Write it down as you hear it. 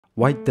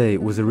White Day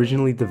was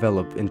originally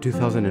developed in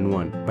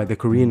 2001 by the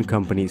Korean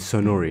company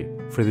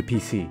Sonori for the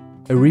PC.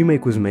 A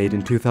remake was made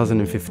in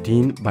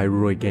 2015 by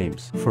Roy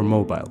Games for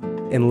mobile,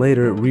 and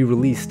later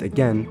re-released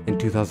again in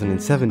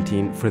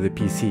 2017 for the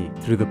PC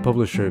through the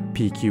publisher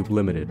P-Cube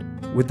Limited.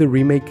 With the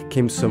remake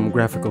came some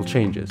graphical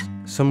changes,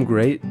 some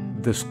great.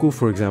 The school,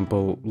 for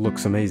example,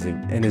 looks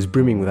amazing and is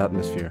brimming with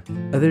atmosphere.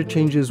 Other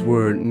changes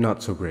were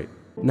not so great.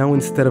 Now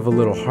instead of a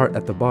little heart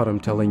at the bottom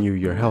telling you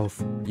your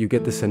health, you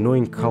get this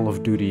annoying Call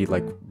of Duty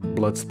like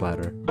blood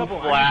splatter.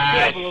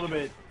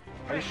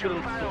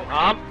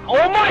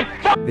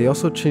 They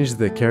also changed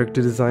the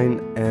character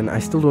design, and I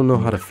still don't know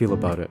how to feel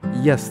about it.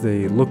 Yes,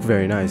 they look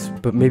very nice,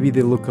 but maybe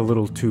they look a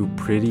little too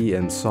pretty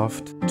and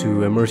soft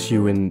to immerse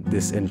you in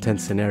this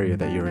intense scenario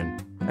that you're in.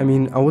 I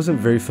mean, I wasn't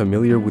very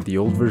familiar with the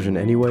old version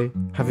anyway,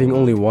 having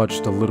only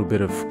watched a little bit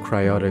of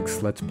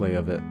Cryotic's Let's Play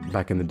of it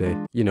back in the day,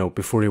 you know,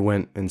 before he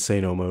went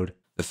insano mode.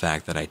 The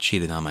fact that I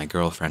cheated on my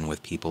girlfriend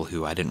with people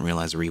who I didn't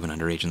realize were even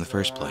underage in the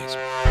first place.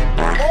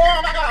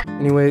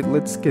 Anyway,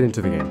 let's get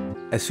into the game.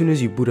 As soon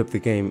as you boot up the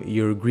game,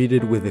 you're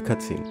greeted with a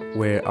cutscene,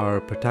 where our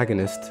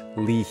protagonist,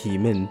 Lee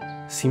Hee-min,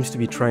 seems to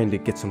be trying to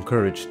get some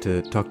courage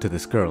to talk to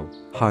this girl,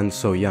 Han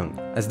So-young.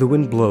 As the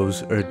wind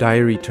blows, her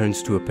diary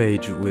turns to a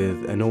page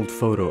with an old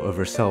photo of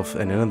herself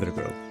and another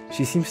girl.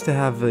 She seems to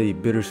have a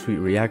bittersweet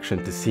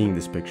reaction to seeing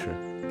this picture,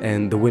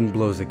 and the wind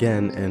blows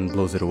again and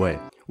blows it away,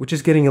 which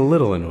is getting a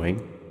little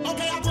annoying.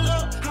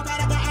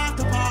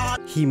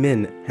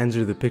 Hee-min hands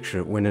her the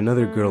picture when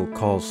another girl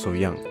calls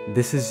So-young.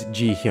 This is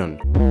Ji-hyun.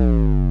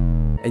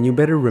 And you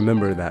better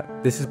remember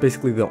that this is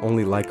basically the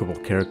only likable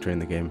character in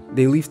the game.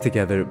 They leave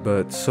together,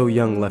 but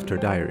So-young left her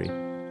diary.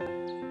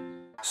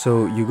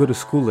 So you go to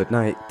school at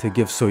night to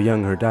give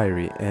So-young her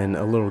diary and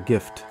a little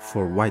gift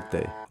for White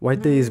Day.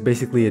 White Day is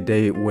basically a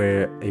day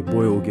where a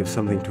boy will give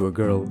something to a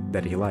girl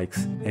that he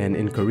likes, and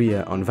in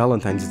Korea, on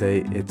Valentine's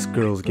Day, it's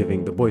girls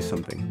giving the boys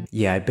something.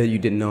 Yeah, I bet you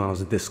didn't know I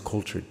was this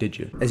cultured, did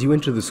you? As you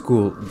enter the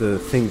school, the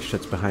thing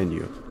shuts behind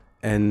you,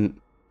 and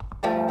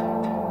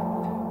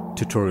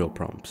tutorial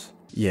prompts.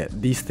 Yeah,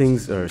 these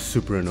things are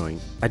super annoying.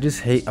 I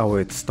just hate how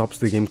it stops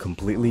the game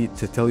completely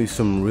to tell you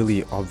some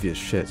really obvious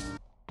shit.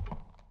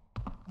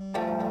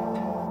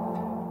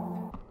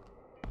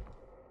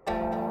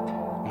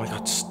 Oh my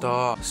god,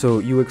 stop! So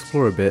you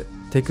explore a bit,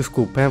 take a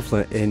school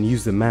pamphlet and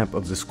use the map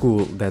of the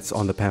school that's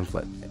on the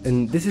pamphlet.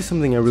 And this is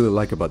something I really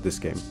like about this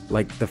game.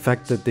 Like the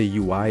fact that the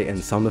UI and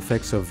sound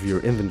effects of your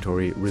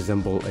inventory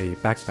resemble a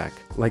backpack.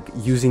 Like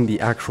using the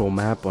actual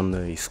map on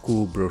a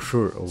school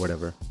brochure or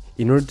whatever.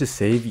 In order to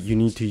save, you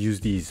need to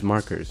use these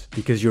markers,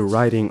 because you're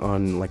writing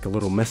on like a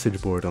little message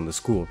board on the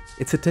school.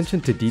 It's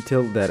attention to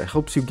detail that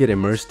helps you get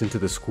immersed into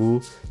the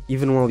school,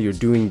 even while you're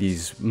doing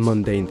these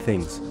mundane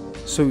things.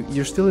 So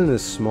you're still in a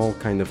small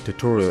kind of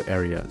tutorial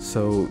area,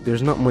 so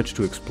there's not much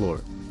to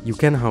explore. You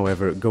can,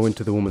 however, go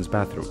into the woman's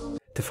bathroom,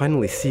 to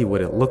finally see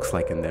what it looks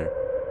like in there.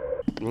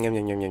 Yum yum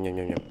yum yum yum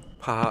yum yum.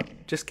 Haha,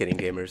 just kidding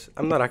gamers.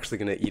 I'm not actually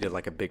gonna eat it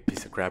like a big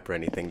piece of crap or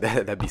anything,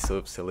 that'd be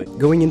so silly.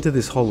 Going into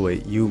this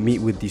hallway, you meet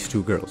with these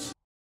two girls.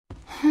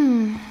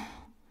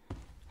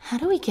 How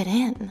do we get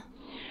in?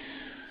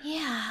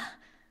 Yeah,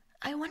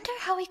 I wonder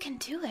how we can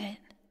do it.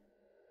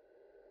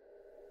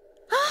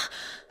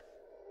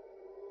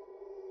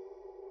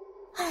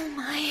 Oh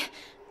my,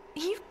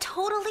 you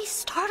totally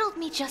startled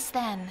me just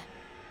then.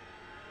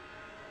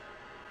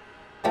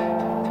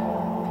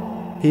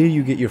 Here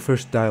you get your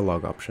first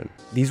dialogue option.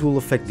 These will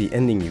affect the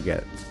ending you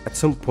get. At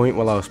some point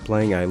while I was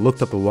playing, I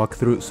looked up a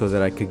walkthrough so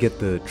that I could get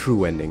the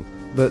true ending,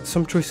 but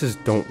some choices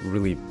don't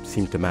really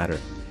seem to matter.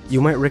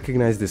 You might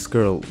recognize this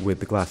girl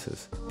with the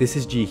glasses. This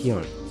is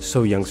Ji-hyun,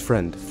 So-young's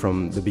friend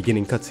from the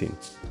beginning cutscene.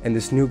 And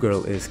this new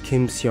girl is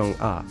Kim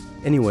Seong-ah.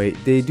 Anyway,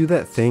 they do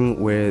that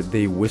thing where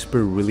they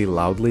whisper really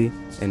loudly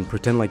and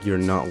pretend like you're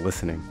not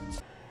listening.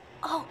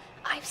 Oh,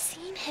 I've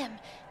seen him.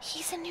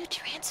 He's a new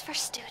transfer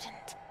student.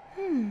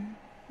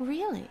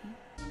 Really?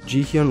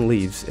 Ji-hyun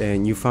leaves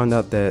and you found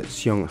out that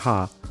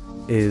Seong-ha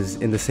is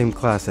in the same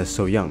class as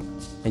So-young,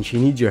 and she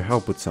needs your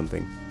help with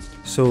something.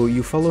 So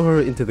you follow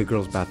her into the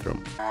girls'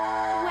 bathroom.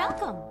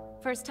 Welcome!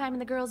 First time in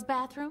the girls'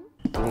 bathroom?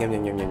 Yum yum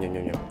yum yum yum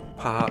yum yum.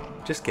 Haha,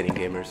 just kidding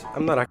gamers.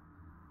 I'm not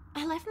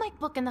I left my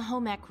book in the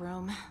home ec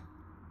room.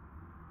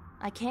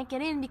 I can't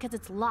get in because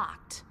it's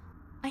locked.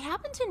 I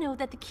happen to know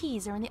that the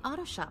keys are in the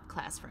auto shop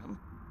classroom,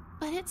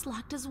 but it's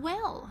locked as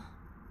well.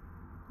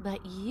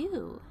 But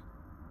you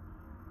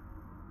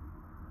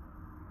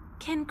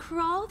can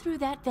crawl through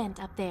that vent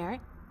up there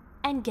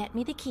and get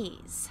me the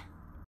keys.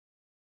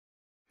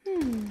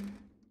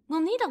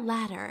 We'll need a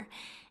ladder,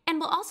 and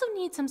we'll also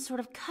need some sort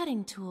of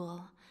cutting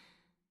tool.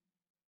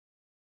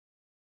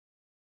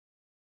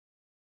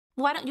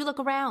 Why don't you look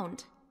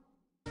around?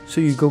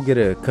 So you go get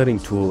a cutting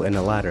tool and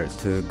a ladder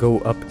to go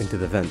up into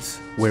the vents,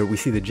 where we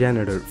see the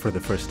janitor for the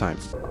first time.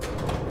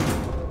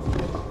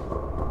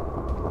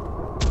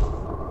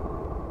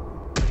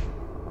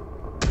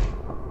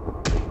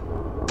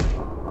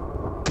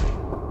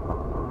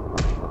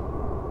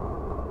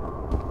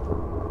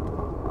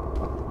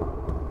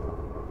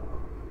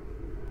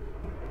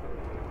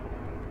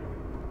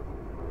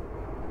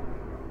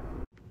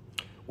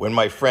 When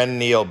my friend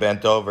Neil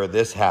bent over,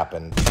 this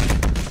happened.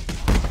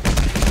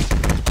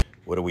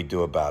 What do we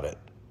do about it?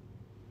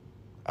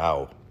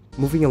 Ow.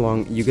 Moving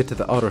along, you get to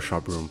the auto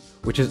shop room,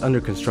 which is under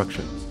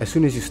construction. As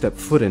soon as you step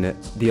foot in it,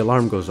 the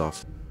alarm goes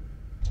off.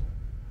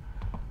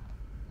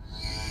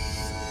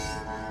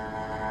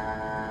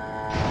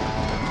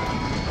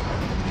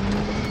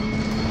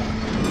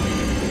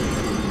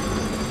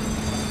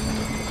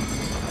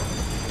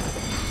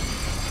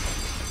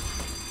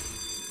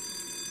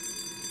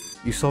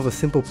 You solve a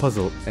simple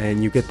puzzle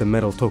and you get the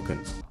metal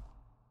token.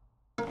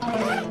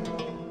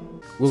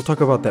 We'll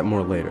talk about that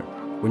more later.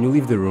 When you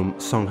leave the room,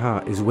 Song-ha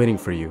is waiting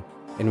for you,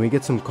 and we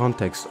get some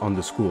context on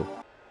the school.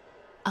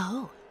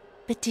 Oh,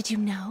 but did you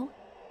know?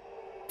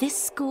 This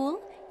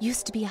school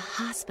used to be a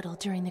hospital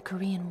during the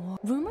Korean War.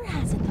 Rumor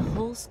has it the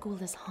whole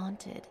school is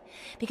haunted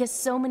because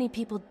so many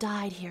people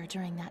died here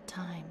during that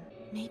time.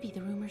 Maybe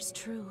the rumor's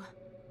true.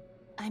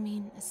 I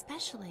mean,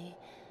 especially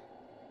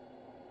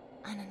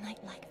on a night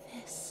like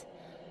this.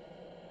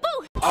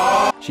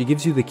 Boo! She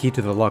gives you the key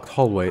to the locked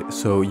hallway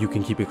so you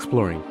can keep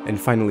exploring and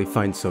finally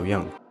find So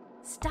Young.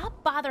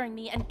 Stop bothering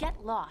me and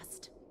get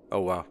lost.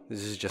 Oh wow,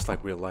 this is just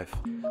like real life.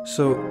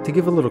 So, to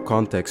give a little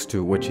context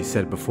to what she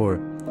said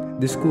before,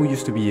 this school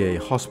used to be a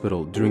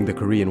hospital during the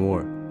Korean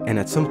War, and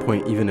at some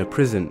point even a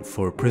prison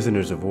for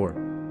prisoners of war.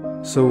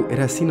 So it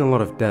has seen a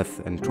lot of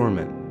death and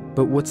torment.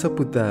 But what's up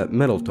with that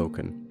metal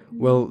token?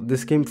 Well,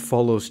 this game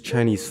follows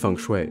Chinese feng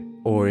shui,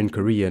 or in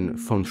Korean,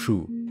 feng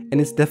shui. And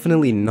it's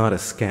definitely not a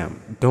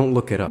scam, don't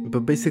look it up.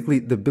 But basically,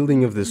 the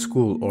building of the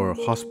school or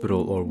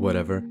hospital or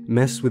whatever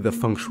messed with the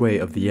feng shui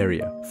of the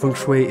area. Feng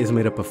shui is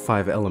made up of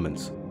 5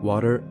 elements: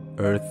 water,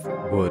 earth,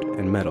 wood,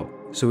 and metal.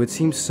 So it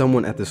seems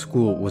someone at the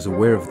school was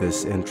aware of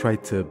this and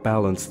tried to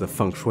balance the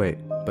feng shui,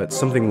 but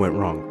something went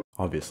wrong,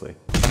 obviously.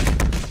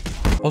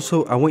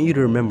 Also, I want you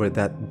to remember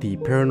that the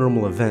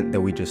paranormal event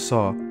that we just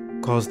saw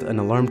caused an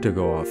alarm to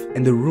go off,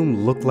 and the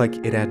room looked like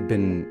it had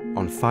been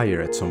on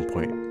fire at some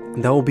point.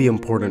 That will be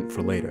important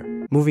for later.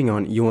 Moving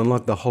on, you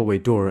unlock the hallway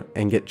door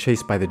and get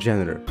chased by the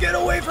janitor. Get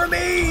away from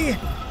me!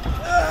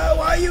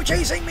 Why are you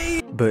chasing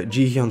me? But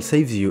Ji-hyun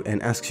saves you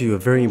and asks you a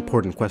very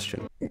important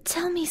question.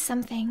 Tell me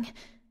something.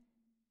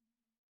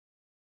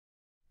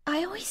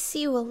 I always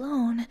see you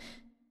alone.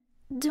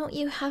 Don't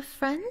you have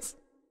friends?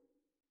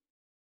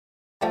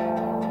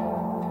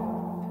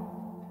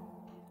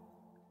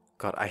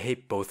 God, I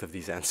hate both of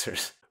these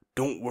answers.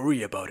 Don't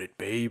worry about it,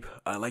 babe.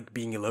 I like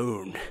being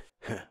alone.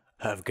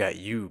 I've got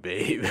you,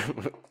 babe.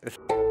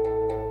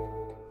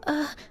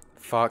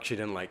 Fuck, she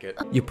didn't like it.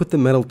 You put the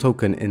metal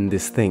token in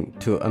this thing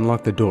to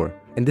unlock the door,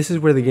 and this is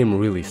where the game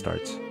really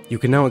starts. You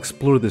can now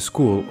explore the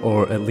school,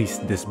 or at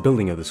least this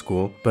building of the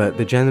school, but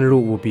the janitor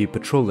will be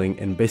patrolling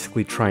and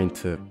basically trying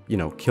to, you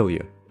know, kill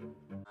you.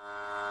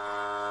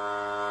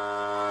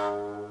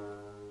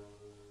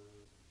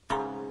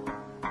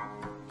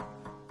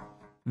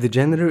 The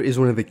janitor is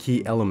one of the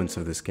key elements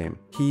of this game.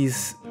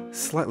 He's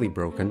slightly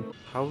broken.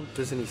 How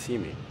doesn't he see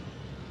me?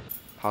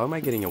 How am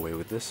I getting away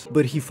with this?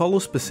 But he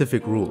follows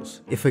specific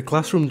rules. If a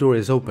classroom door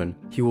is open,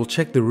 he will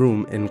check the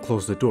room and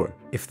close the door.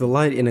 If the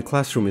light in a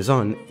classroom is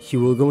on, he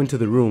will go into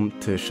the room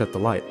to shut the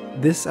light.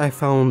 This I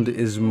found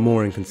is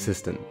more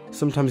inconsistent.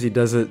 Sometimes he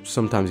does it,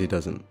 sometimes he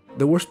doesn't.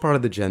 The worst part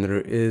of the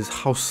janitor is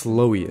how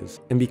slow he is,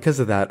 and because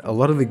of that, a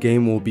lot of the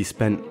game will be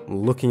spent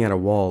looking at a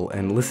wall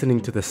and listening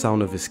to the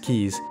sound of his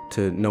keys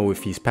to know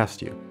if he's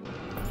past you.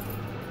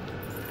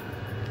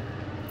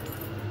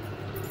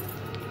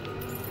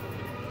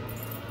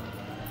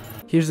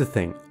 Here's the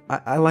thing,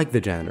 I like the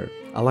janitor.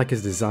 I like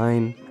his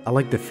design, I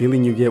like the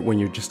feeling you get when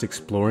you're just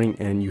exploring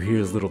and you hear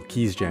his little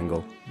keys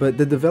jangle. But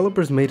the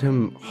developers made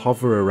him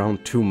hover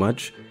around too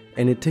much,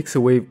 and it takes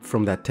away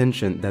from that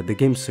tension that the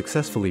game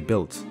successfully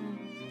builds.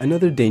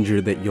 Another danger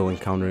that you'll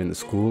encounter in the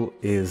school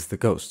is the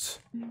ghosts.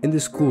 In the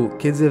school,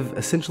 kids have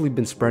essentially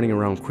been spreading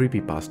around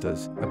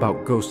creepypastas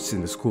about ghosts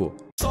in the school.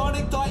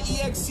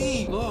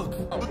 Sonic.exe! Look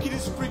at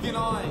his freaking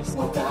eyes!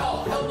 What the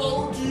hell?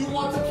 Hello? Do you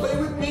want to play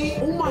with me?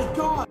 Oh my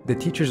god! The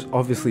teachers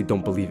obviously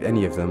don't believe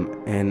any of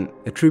them and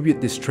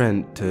attribute this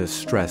trend to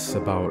stress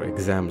about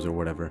exams or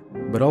whatever.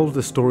 But all of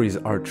the stories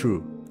are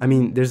true. I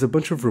mean, there's a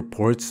bunch of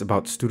reports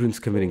about students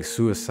committing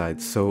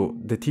suicide, so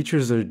the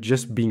teachers are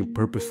just being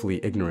purposefully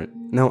ignorant.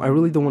 Now, I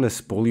really don't want to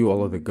spoil you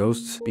all of the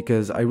ghosts,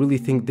 because I really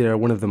think they are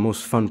one of the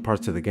most fun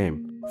parts of the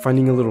game.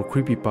 Finding a little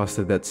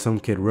creepypasta that some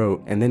kid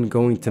wrote and then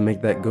going to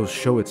make that ghost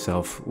show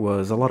itself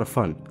was a lot of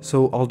fun.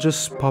 So I'll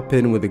just pop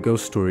in with a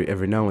ghost story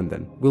every now and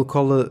then. We'll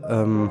call it,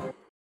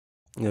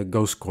 a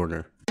ghost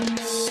corner.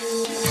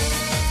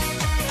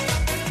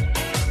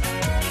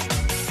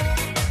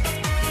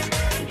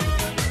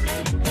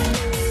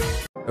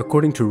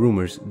 According to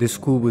rumors, this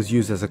school was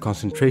used as a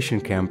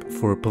concentration camp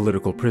for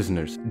political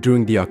prisoners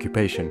during the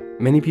occupation.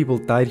 Many people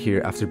died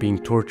here after being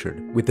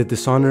tortured, with the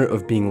dishonor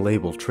of being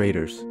labeled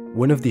traitors.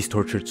 One of these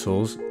tortured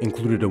souls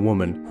included a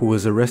woman who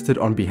was arrested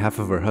on behalf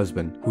of her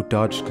husband, who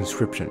dodged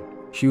conscription.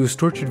 She was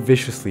tortured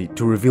viciously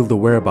to reveal the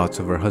whereabouts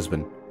of her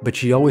husband, but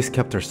she always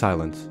kept her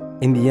silence.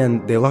 In the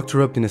end, they locked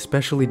her up in a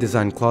specially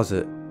designed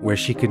closet where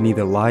she could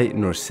neither lie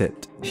nor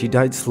sit. She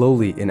died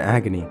slowly in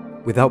agony,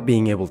 without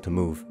being able to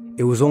move.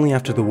 It was only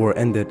after the war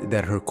ended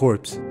that her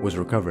corpse was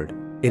recovered.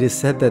 It is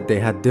said that they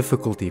had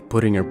difficulty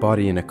putting her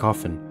body in a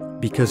coffin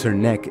because her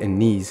neck and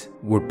knees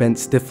were bent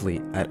stiffly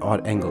at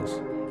odd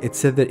angles. It's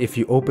said that if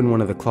you open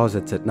one of the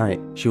closets at night,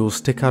 she will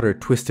stick out her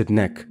twisted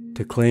neck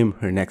to claim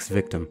her next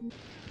victim.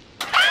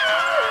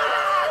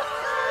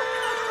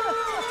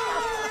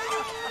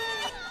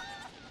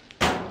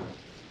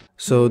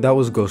 So that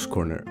was Ghost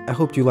Corner. I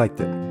hope you liked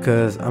it,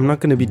 cause I'm not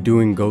gonna be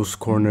doing Ghost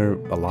Corner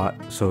a lot,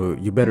 so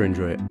you better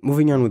enjoy it.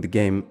 Moving on with the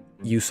game,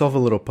 you solve a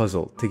little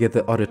puzzle to get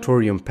the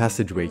auditorium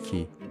passageway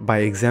key by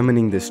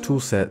examining this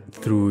toolset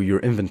through your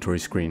inventory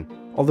screen.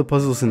 All the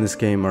puzzles in this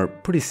game are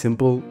pretty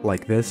simple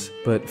like this,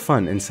 but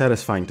fun and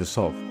satisfying to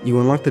solve. You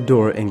unlock the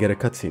door and get a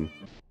cutscene.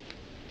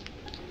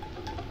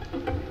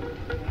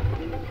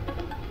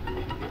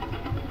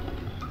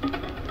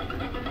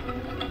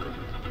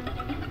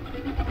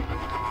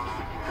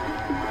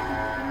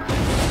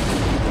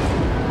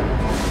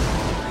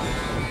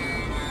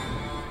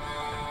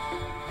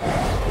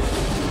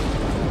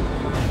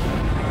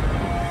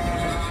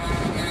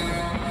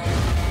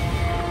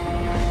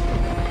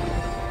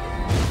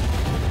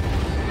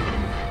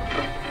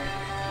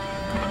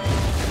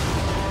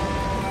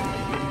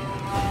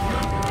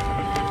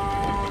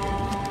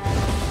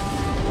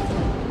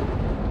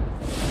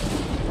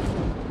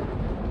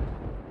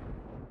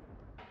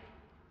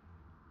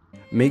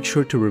 Make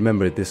sure to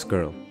remember this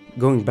girl.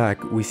 Going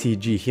back, we see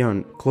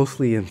Ji-hyun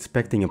closely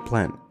inspecting a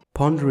plant,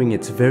 pondering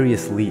its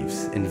various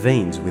leaves and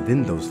veins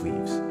within those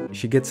leaves.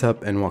 She gets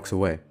up and walks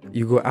away.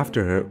 You go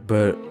after her,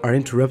 but are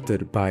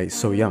interrupted by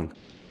So-young.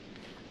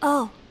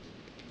 Oh.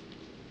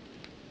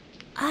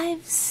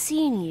 I've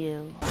seen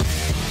you.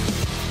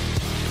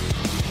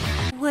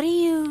 What are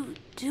you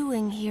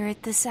doing here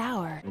at this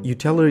hour? You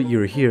tell her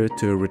you're here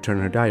to return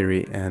her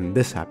diary, and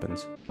this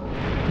happens.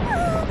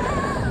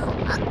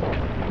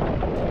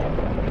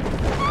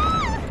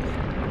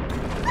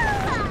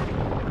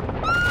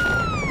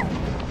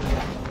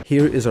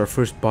 Here is our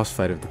first boss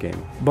fight of the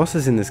game.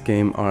 Bosses in this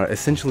game are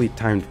essentially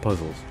timed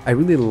puzzles. I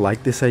really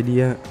like this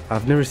idea.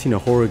 I've never seen a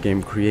horror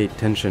game create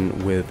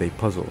tension with a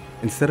puzzle.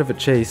 Instead of a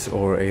chase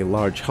or a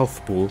large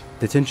health pool,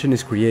 the tension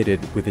is created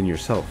within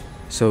yourself.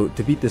 So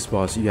to beat this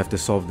boss, you have to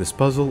solve this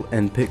puzzle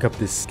and pick up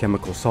this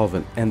chemical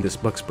solvent and this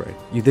bug spray.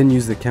 You then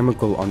use the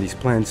chemical on these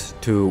plants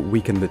to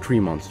weaken the tree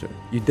monster.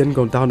 You then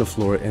go down the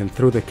floor and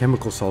throw the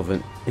chemical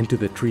solvent into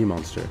the tree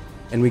monster.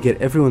 And we get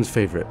everyone's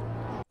favorite,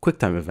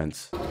 QuickTime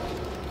events.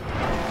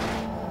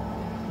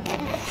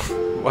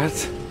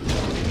 What?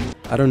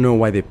 I don't know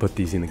why they put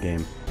these in the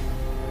game.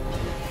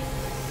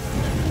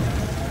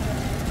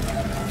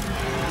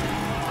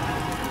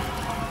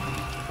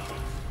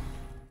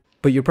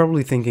 But you're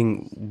probably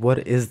thinking,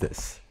 what is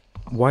this?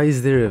 Why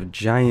is there a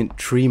giant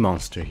tree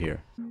monster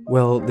here?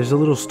 Well, there's a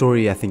little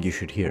story I think you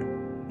should hear.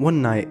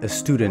 One night, a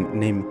student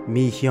named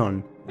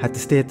Mi-hyun had to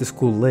stay at the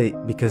school late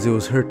because it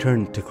was her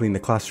turn to clean the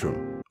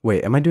classroom.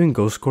 Wait, am I doing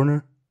Ghost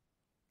Corner?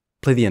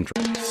 Play the intro.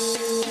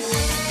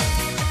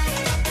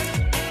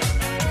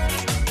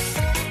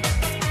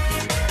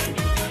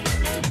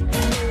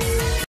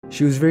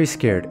 She was very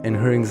scared, and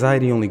her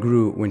anxiety only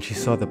grew when she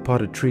saw the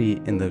potted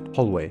tree in the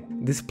hallway.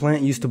 This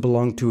plant used to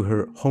belong to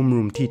her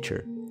homeroom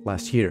teacher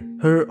last year.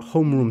 Her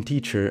homeroom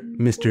teacher,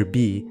 Mr.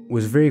 B,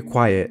 was very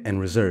quiet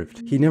and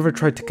reserved. He never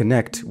tried to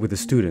connect with the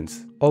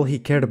students. All he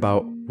cared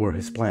about were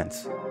his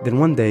plants. Then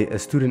one day, a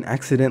student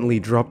accidentally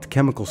dropped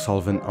chemical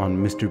solvent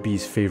on Mr.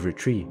 B's favorite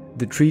tree.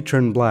 The tree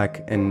turned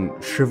black and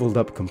shriveled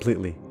up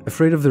completely.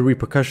 Afraid of the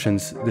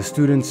repercussions, the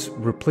students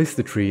replaced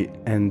the tree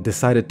and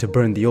decided to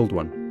burn the old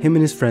one. Him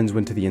and his friends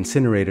went to the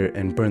incinerator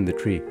and burned the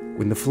tree.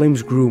 When the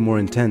flames grew more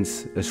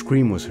intense, a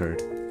scream was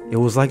heard. It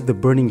was like the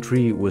burning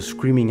tree was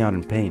screaming out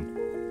in pain.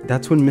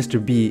 That's when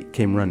Mr. B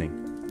came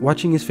running.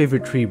 Watching his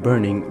favorite tree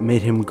burning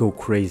made him go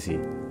crazy.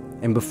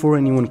 And before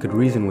anyone could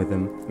reason with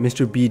him,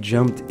 Mr. B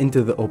jumped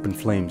into the open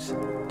flames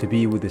to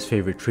be with his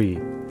favorite tree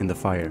in the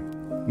fire.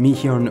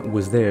 Mi-hyun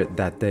was there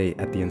that day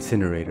at the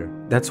incinerator.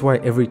 That's why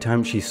every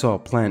time she saw a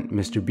plant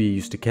Mr. B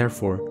used to care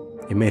for,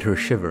 it made her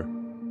shiver.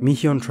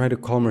 Mi-hyun tried to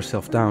calm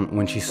herself down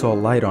when she saw a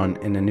light on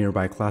in a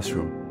nearby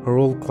classroom, her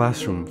old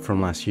classroom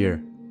from last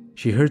year.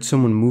 She heard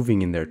someone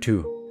moving in there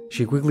too.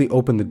 She quickly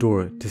opened the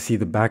door to see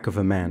the back of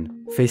a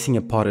man facing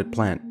a potted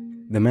plant.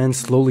 The man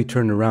slowly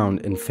turned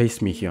around and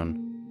faced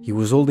Mi-hyun. He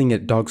was holding a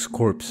dog's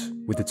corpse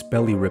with its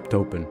belly ripped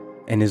open,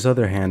 and his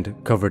other hand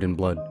covered in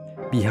blood.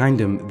 Behind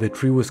him, the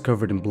tree was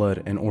covered in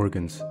blood and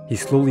organs. He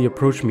slowly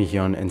approached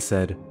Mi-hyun and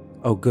said,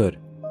 "Oh good,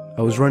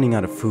 I was running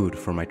out of food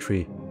for my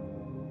tree."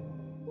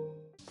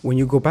 When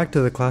you go back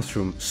to the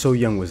classroom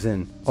So-young was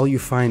in, all you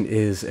find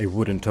is a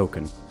wooden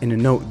token, and a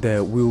note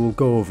that we will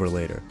go over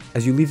later.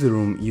 As you leave the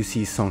room, you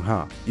see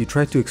Sung-ha. You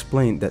try to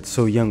explain that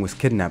So-young was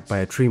kidnapped by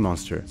a tree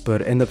monster,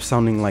 but end up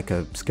sounding like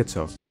a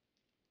schizo.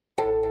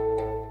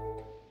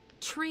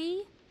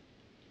 Tree?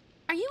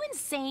 Are you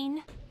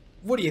insane?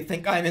 What do you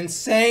think? I'm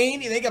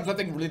insane? You think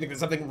there's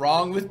something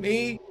wrong with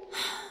me?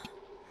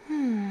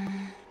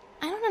 I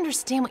don't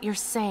understand what you're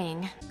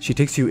saying. She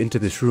takes you into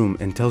this room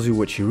and tells you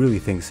what she really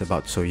thinks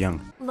about So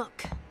Young.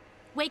 Look,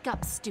 wake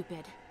up,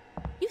 stupid.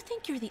 You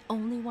think you're the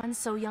only one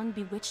So Young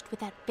bewitched with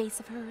that face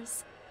of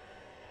hers?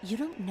 You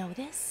don't know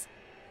this,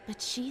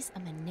 but she's a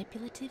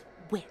manipulative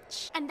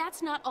witch. And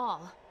that's not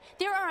all.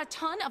 There are a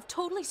ton of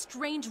totally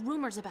strange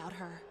rumors about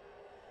her.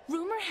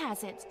 Rumor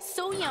has it,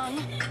 So Young...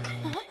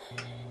 Huh?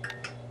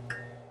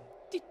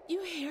 Did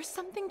you hear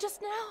something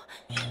just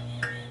now?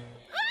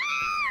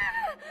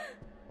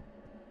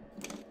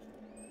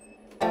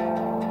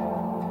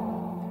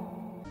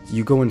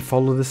 You go and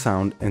follow the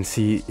sound and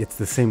see it's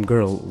the same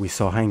girl we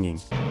saw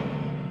hanging.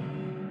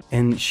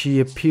 And she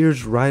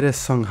appears right as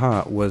Sung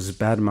Ha was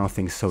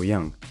bad-mouthing So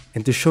Young.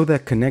 And to show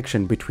that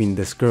connection between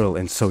this girl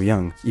and So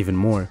Young even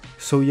more,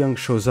 So Young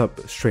shows up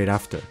straight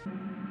after.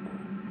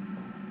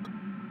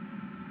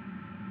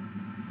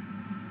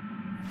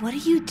 What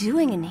are you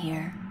doing in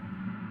here?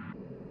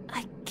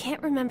 I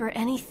can't remember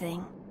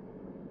anything.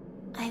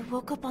 I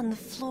woke up on the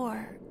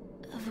floor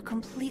of a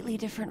completely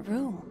different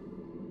room.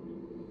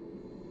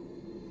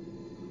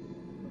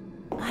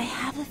 I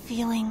have a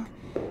feeling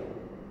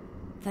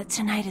that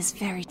tonight is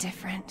very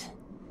different.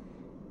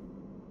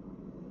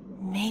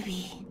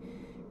 Maybe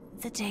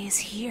the day is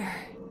here.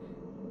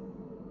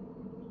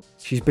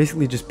 She's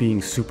basically just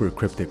being super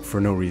cryptic for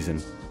no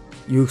reason.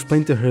 You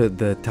explain to her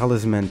the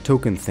talisman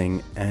token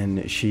thing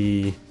and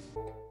she...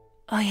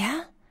 Oh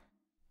yeah?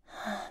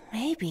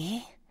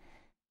 Maybe.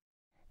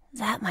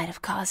 That might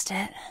have caused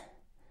it.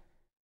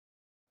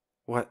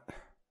 What?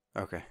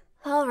 Okay.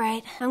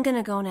 Alright, I'm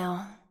gonna go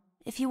now.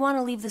 If you want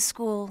to leave the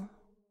school,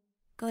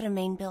 go to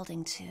main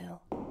building 2.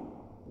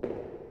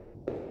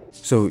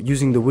 So,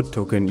 using the wood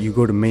token, you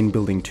go to main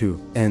building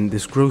 2, and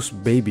this gross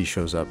baby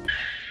shows up.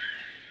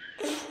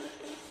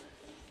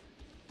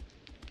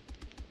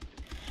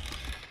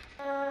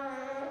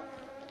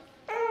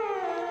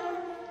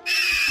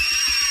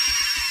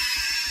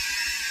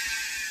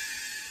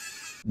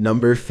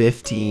 Number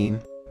 15.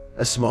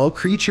 A small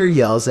creature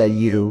yells at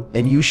you,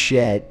 and you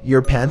shed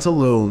your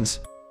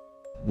pantaloons.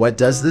 What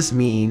does this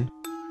mean?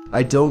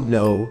 I don't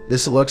know.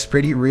 This looks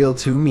pretty real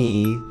to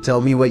me.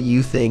 Tell me what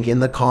you think in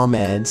the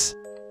comments.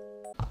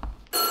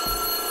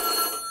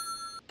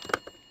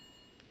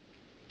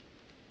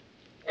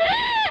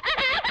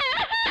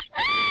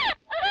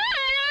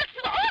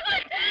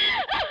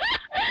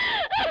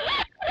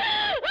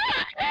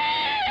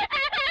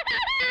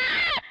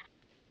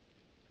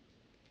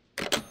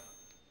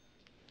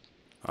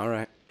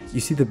 Alright. You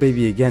see the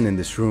baby again in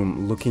this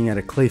room looking at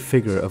a clay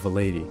figure of a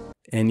lady,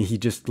 and he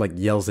just like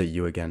yells at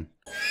you again.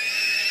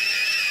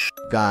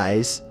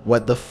 Guys,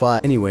 what the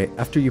fuck? Anyway,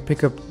 after you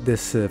pick up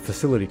this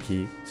facility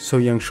key, So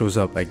Young shows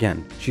up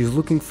again. She's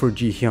looking for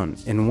Ji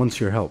Hyun and wants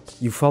your help.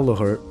 You follow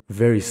her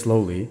very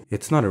slowly.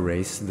 It's not a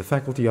race. The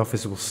faculty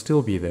office will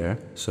still be there,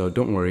 so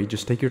don't worry,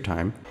 just take your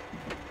time.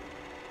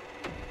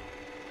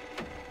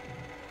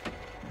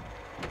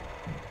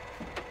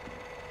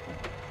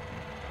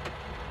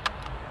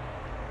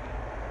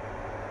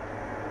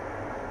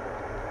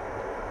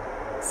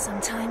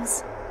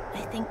 Sometimes,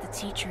 I think the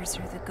teachers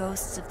are the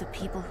ghosts of the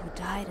people who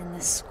died in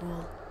this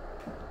school.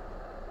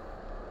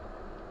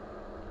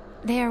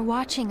 They are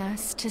watching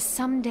us to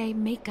someday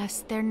make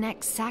us their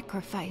next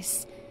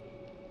sacrifice.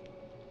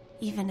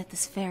 Even at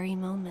this very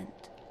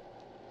moment.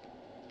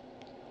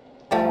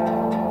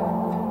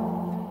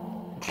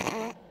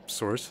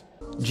 Source?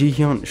 Ji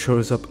Hyun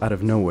shows up out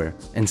of nowhere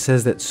and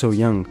says that So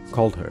Young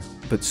called her,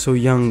 but So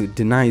Young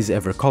denies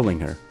ever calling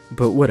her.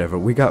 But whatever,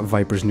 we got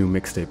Viper's new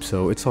mixtape,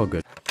 so it's all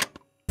good.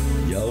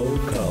 Y'all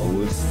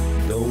cowards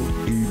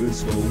don't even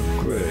smoke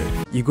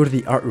crack. You go to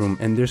the art room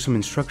and there's some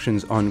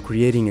instructions on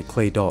creating a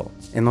clay doll.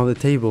 And on the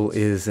table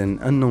is an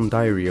unknown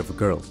diary of a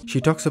girl.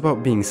 She talks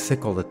about being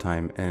sick all the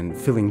time and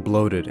feeling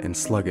bloated and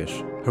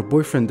sluggish. Her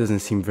boyfriend doesn't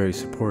seem very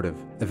supportive.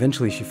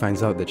 Eventually she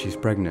finds out that she's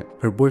pregnant.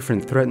 Her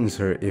boyfriend threatens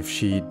her if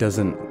she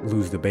doesn't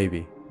lose the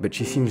baby, but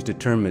she seems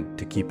determined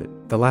to keep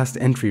it. The last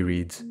entry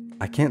reads,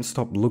 I can't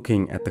stop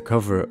looking at the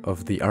cover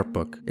of the art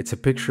book. It's a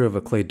picture of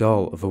a clay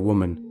doll of a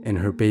woman and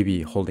her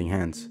baby holding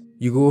hands.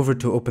 You go over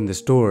to open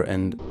this door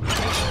and...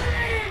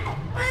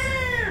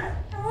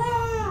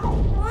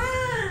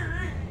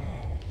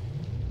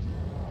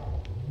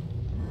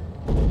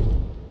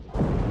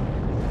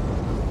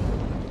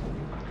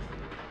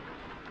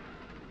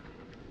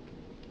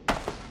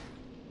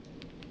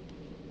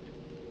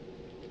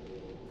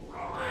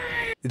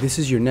 This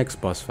is your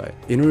next boss fight.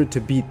 In order to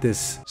beat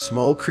this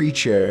small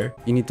creature,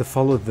 you need to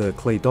follow the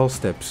clay doll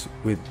steps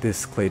with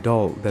this clay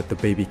doll that the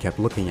baby kept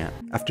looking at.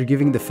 After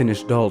giving the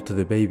finished doll to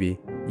the baby,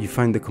 you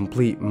find the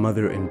complete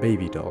mother and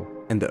baby doll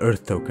and the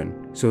earth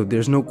token. So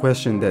there's no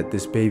question that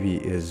this baby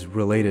is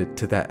related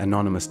to that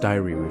anonymous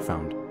diary we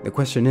found. The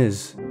question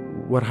is,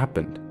 what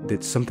happened?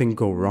 Did something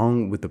go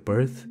wrong with the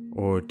birth,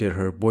 or did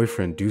her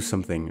boyfriend do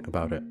something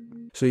about it?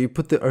 So you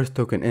put the earth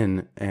token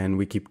in and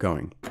we keep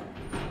going.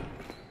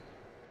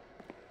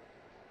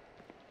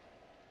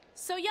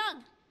 So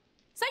Young!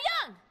 So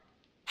Young!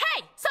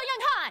 Hey! So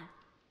Young Han!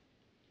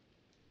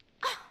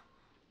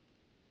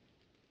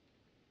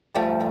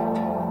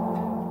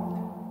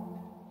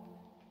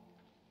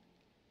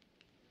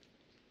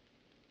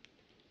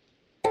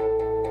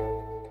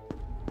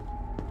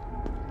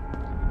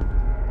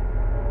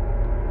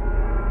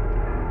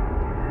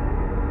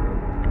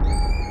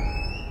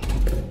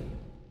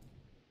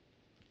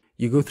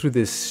 You go through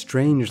this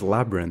strange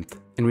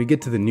labyrinth, and we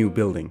get to the new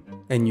building,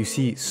 and you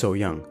see So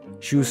Young.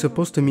 She was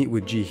supposed to meet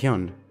with Ji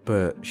Hyun,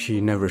 but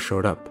she never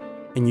showed up.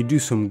 And you do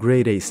some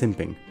grade A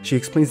simping. She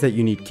explains that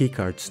you need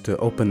keycards to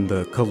open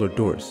the colored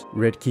doors.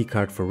 Red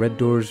keycard for red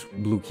doors,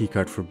 blue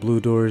keycard for blue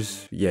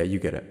doors, yeah, you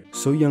get it.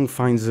 So Young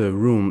finds a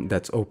room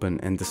that's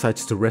open and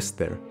decides to rest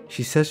there.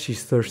 She says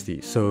she's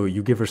thirsty, so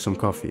you give her some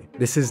coffee.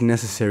 This is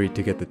necessary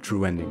to get the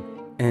true ending.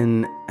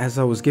 And as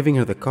I was giving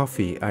her the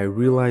coffee, I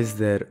realized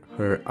that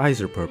her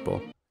eyes are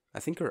purple. I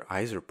think her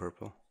eyes are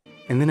purple.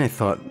 And then I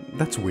thought,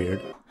 that's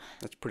weird.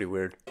 That's pretty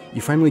weird. You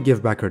finally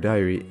give back her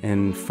diary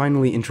and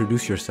finally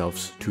introduce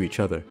yourselves to each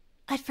other.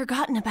 I'd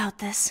forgotten about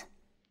this.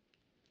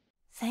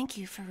 Thank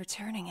you for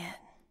returning it.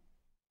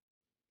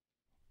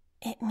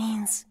 It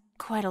means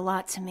quite a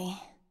lot to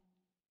me.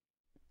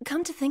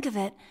 Come to think of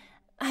it,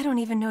 I don't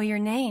even know your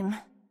name.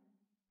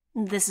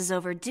 This is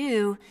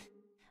overdue,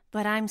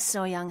 but I'm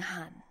So Young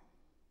Han.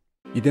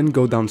 You then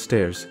go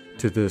downstairs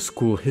to the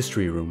school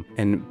history room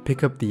and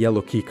pick up the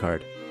yellow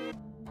keycard.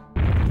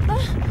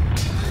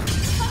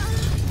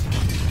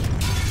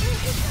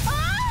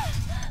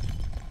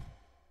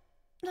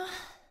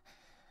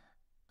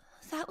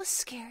 That was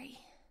scary.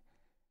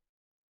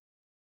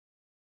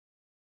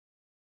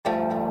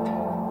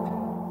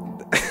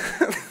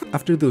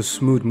 After those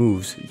smooth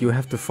moves, you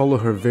have to follow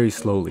her very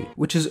slowly,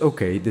 which is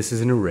okay, this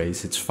isn't a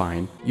race, it's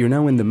fine. You're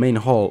now in the main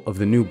hall of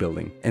the new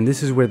building, and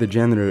this is where the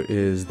janitor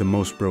is the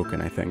most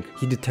broken, I think.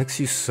 He detects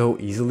you so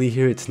easily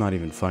here, it's not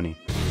even funny.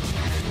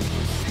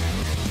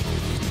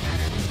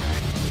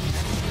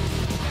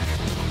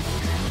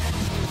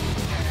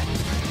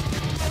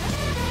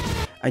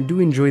 I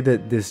do enjoy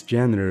that this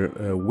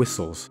janitor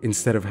whistles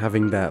instead of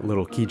having that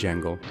little key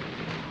jangle.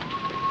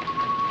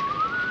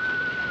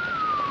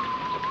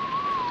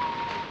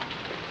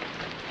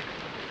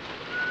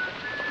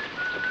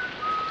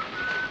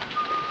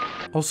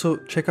 Also,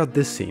 check out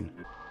this scene.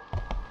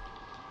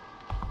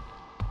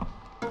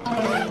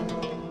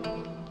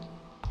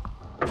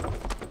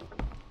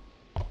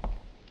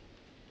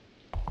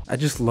 I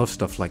just love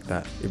stuff like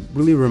that. It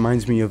really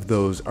reminds me of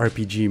those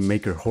RPG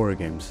Maker horror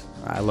games.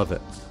 I love it.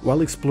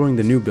 While exploring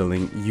the new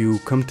building, you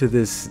come to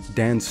this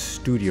dance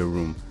studio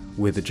room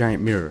with a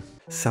giant mirror.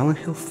 Silent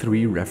Hill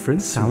 3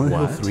 reference? Silent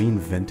Hill 3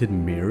 invented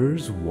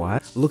mirrors?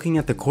 What? Looking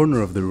at the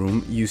corner of the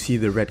room, you see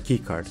the red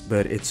keycard,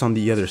 but it's on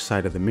the other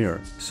side of the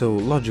mirror. So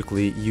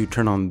logically, you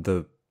turn on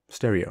the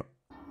stereo.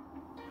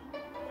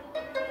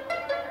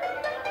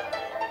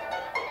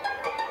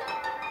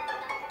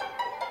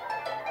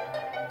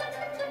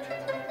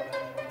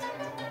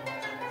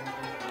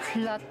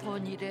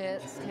 플라톤 이래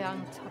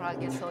서양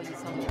철학에서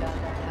이성이라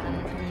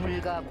나타난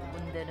동물과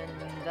구분되는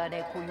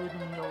인간의 고유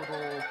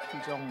능력으로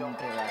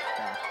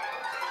규정되었다.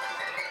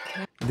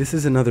 This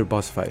is another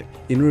boss fight.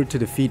 In order to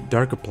defeat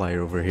Darkiplier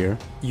over here,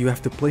 you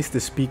have to place the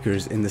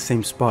speakers in the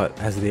same spot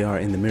as they are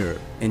in the mirror.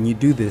 And you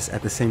do this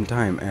at the same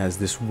time as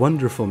this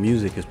wonderful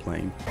music is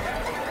playing.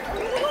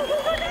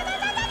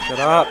 Shut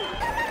up!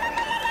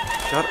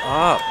 Shut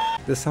up!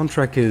 The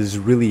soundtrack is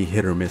really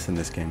hit or miss in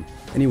this game.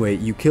 Anyway,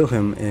 you kill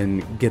him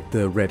and get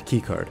the red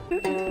keycard.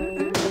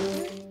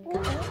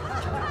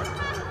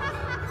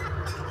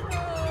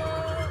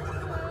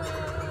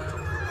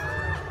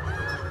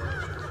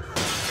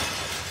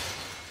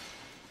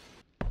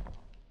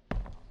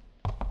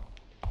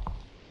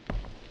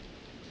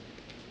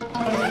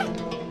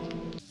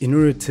 In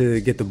order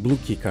to get the blue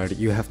keycard,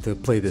 you have to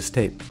play this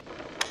tape.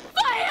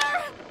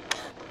 Fire!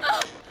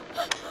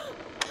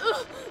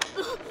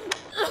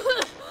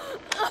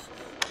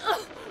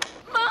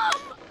 Mom!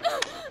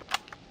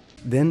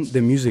 Then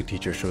the music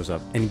teacher shows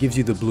up and gives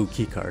you the blue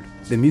keycard.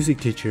 The music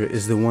teacher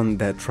is the one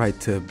that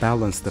tried to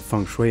balance the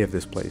feng shui of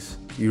this place.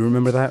 You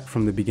remember that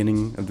from the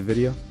beginning of the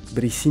video?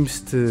 But he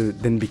seems to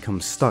then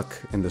become stuck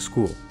in the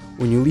school.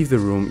 When you leave the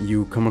room,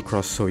 you come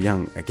across So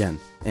Young again,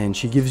 and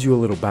she gives you a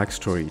little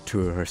backstory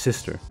to her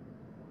sister.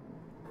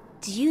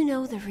 Do you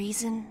know the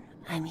reason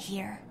I'm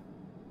here?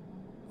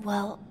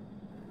 Well,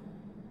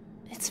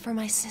 it's for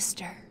my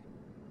sister.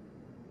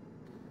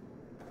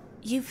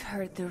 You've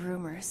heard the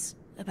rumors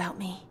about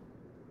me.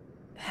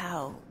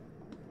 How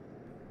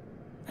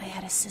I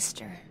had a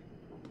sister.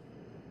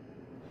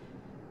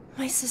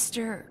 My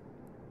sister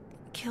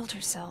killed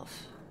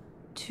herself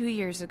 2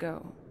 years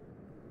ago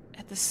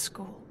at the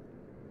school.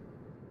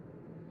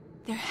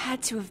 There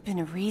had to have been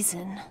a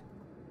reason,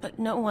 but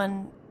no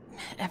one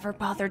ever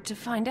bothered to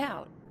find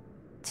out.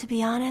 To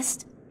be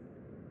honest,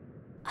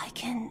 I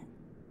can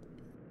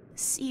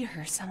see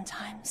her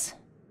sometimes.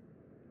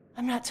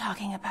 I'm not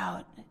talking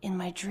about in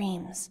my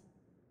dreams.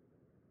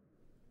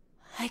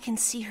 I can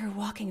see her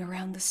walking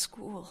around the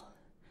school.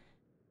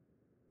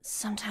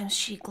 Sometimes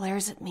she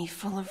glares at me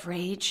full of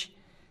rage.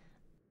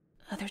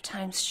 Other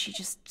times she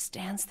just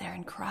stands there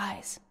and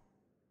cries.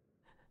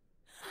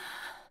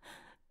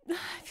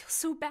 I feel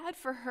so bad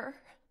for her.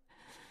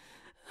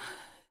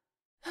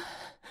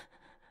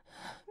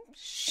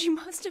 She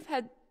must have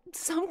had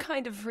some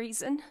kind of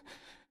reason.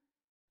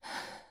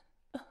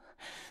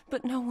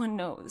 But no one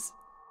knows.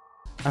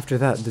 After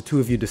that, the two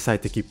of you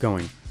decide to keep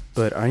going.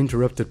 but are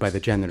interrupted by the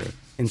janitor,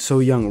 and So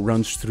Young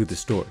runs through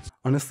this door.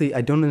 Honestly,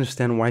 I don't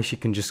understand why she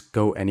can just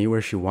go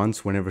anywhere she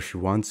wants, whenever she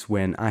wants,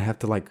 when I have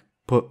to like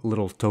put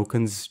little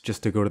tokens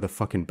just to go to the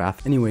fucking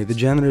bath. Anyway, the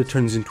janitor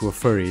turns into a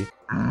furry,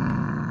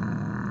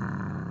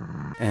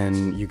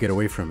 and you get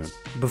away from him.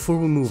 Before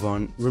we move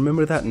on,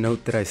 remember that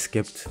note that I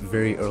skipped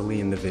very early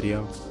in the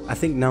video? I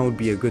think now would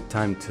be a good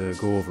time to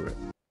go over it.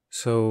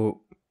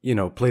 So, you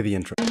know, play the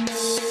intro.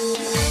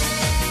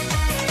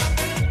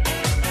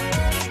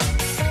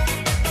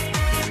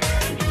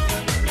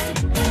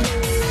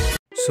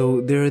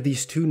 So there are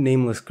these two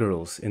nameless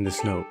girls in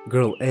this note,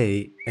 Girl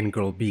A and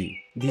Girl B.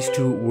 These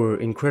two were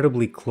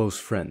incredibly close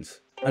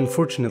friends.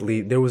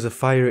 Unfortunately, there was a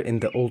fire in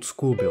the old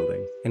school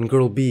building, and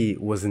Girl B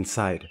was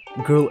inside.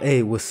 Girl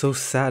A was so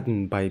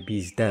saddened by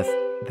B's death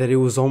that it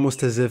was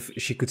almost as if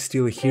she could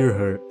still hear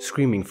her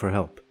screaming for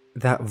help.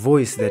 That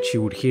voice that she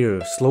would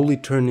hear slowly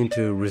turned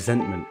into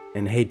resentment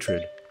and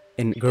hatred,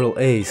 and Girl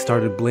A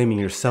started blaming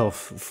herself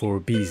for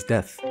B's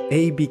death.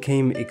 A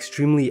became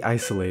extremely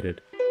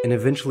isolated and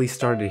eventually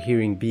started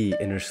hearing B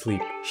in her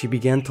sleep. She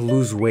began to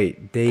lose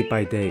weight day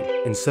by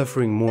day and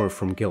suffering more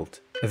from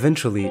guilt.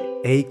 Eventually,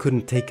 A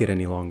couldn't take it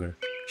any longer.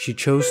 She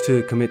chose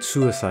to commit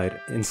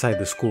suicide inside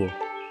the school.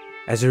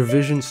 As her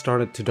vision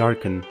started to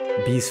darken,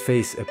 B's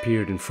face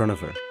appeared in front of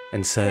her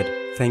and said,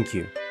 "Thank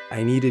you.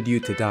 I needed you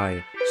to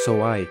die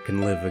so I can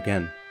live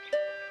again."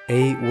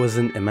 A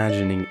wasn't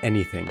imagining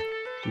anything.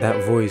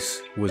 That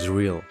voice was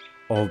real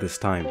all this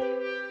time.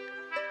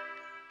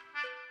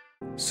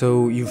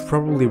 So you've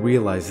probably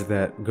realized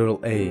that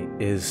Girl A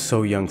is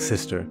So Young's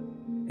sister,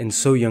 and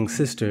So Young's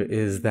sister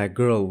is that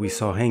girl we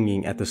saw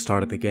hanging at the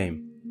start of the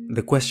game.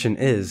 The question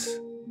is,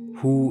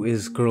 who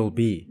is Girl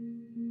B?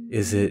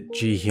 Is it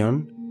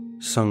Ji-hyun?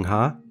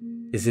 Sung-ha?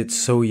 Is it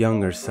So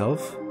Young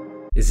herself?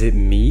 Is it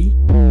me?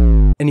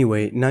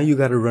 Anyway, now you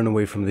gotta run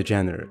away from the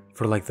janitor,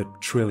 for like the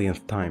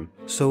trillionth time.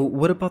 So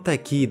what about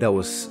that key that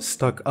was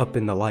stuck up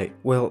in the light?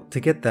 Well, to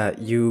get that,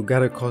 you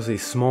gotta cause a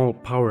small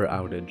power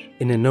outage.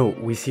 In a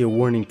note, we see a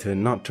warning to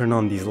not turn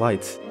on these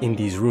lights in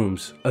these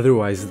rooms,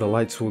 otherwise the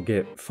lights will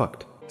get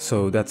fucked.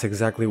 So that's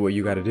exactly what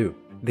you gotta do.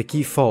 The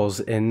key falls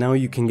and now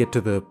you can get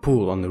to the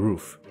pool on the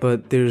roof.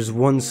 But there's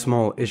one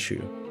small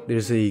issue.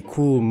 There's a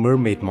cool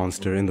mermaid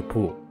monster in the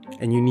pool,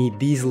 and you need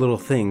these little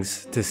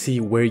things to see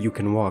where you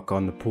can walk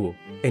on the pool.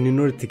 And in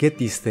order to get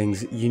these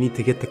things, you need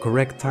to get the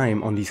correct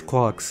time on these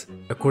clocks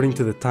according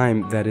to the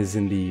time that is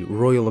in the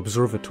Royal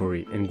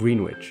Observatory in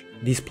Greenwich.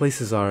 These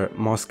places are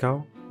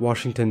Moscow,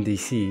 Washington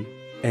DC,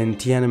 and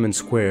Tiananmen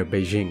Square,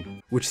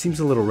 Beijing, which seems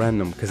a little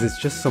random because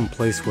it's just some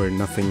place where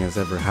nothing has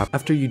ever happened.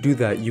 After you do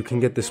that, you can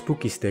get the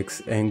spooky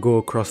sticks and go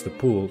across the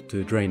pool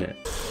to drain it.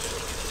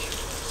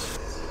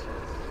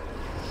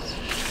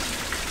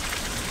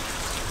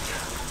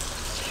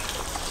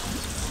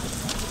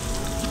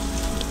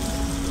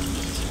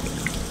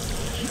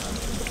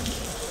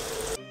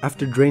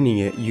 After draining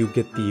it, you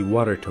get the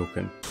water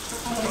token.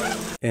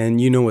 And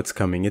you know what's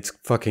coming, it's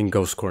fucking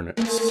Ghost Corner.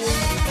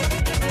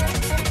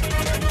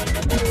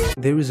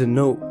 There is a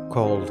note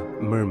called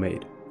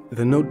Mermaid.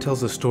 The note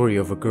tells a story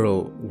of a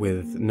girl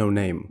with no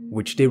name,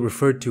 which they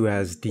referred to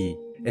as D,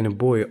 and a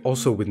boy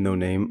also with no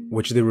name,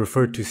 which they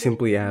referred to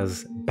simply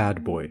as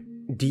Bad Boy.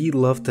 D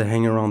loved to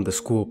hang around the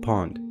school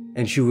pond,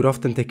 and she would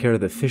often take care of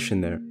the fish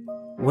in there.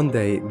 One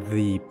day,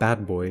 the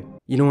bad boy,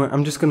 you know what,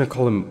 I'm just gonna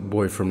call him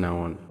Boy from now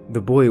on.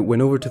 The boy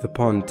went over to the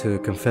pond to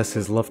confess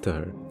his love to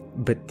her,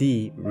 but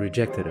D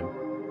rejected him.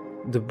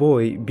 The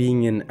boy,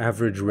 being an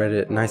average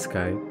Reddit nice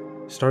guy,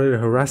 started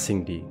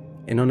harassing D,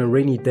 and on a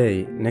rainy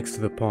day next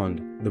to the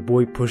pond, the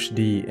boy pushed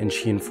D and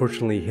she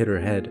unfortunately hit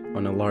her head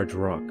on a large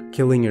rock,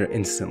 killing her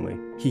instantly.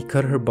 He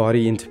cut her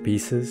body into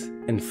pieces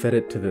and fed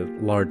it to the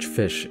large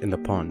fish in the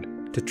pond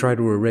to try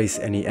to erase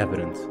any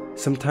evidence.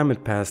 Some time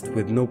had passed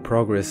with no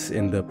progress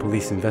in the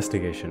police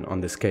investigation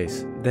on this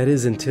case. That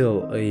is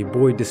until a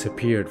boy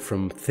disappeared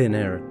from thin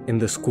air in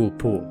the school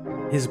pool.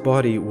 His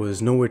body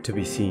was nowhere to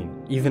be seen,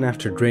 even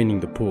after draining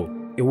the pool.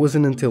 It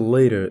wasn't until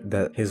later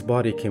that his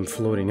body came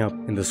floating up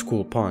in the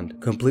school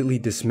pond, completely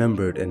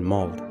dismembered and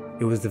mauled.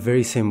 It was the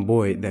very same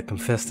boy that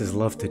confessed his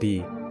love to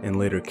Dee and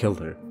later killed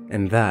her.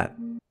 And that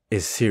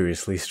is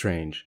seriously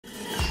strange.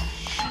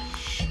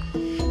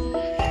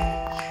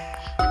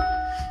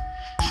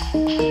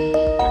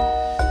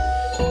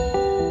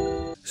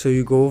 So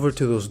you go over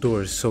to those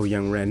doors So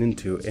Young ran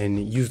into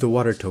and use the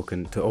water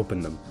token to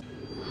open them.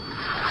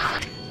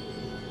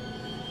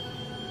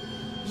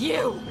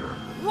 You!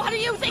 What do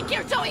you think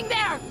you're doing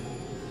there?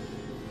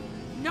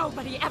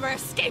 Nobody ever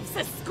escapes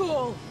this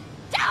school!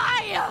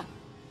 Die!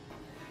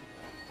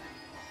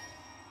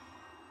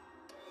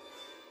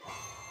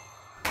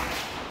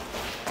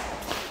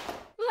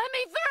 Let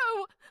me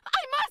through!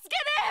 I must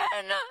get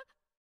in!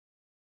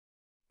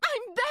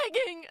 I'm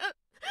begging!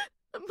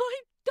 My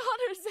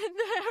daughter's in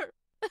there!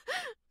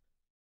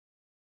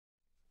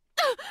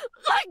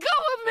 Let go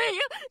of me!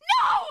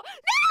 No!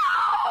 No!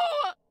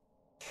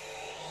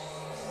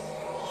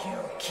 You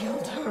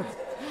killed her!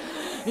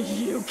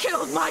 You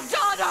killed my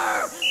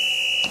daughter!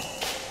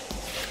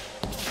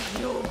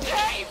 You'll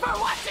pay for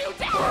what you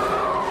did!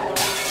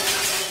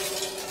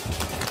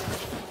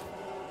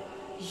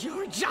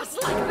 You're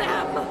just like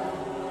them!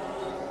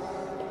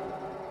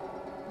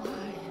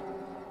 Why?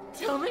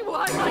 Tell me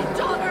why my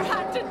daughter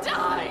had to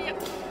die!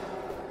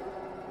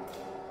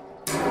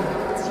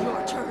 It's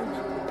your turn.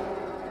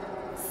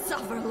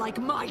 Suffer like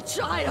my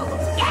child!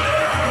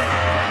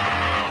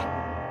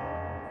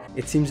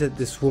 It seems that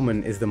this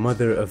woman is the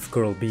mother of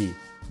Girl B,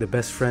 the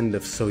best friend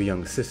of So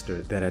Young's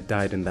sister that had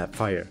died in that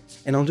fire.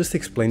 And I'll just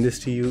explain this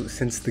to you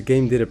since the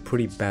game did a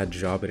pretty bad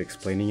job at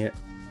explaining it.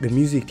 The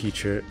music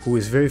teacher, who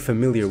is very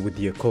familiar with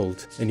the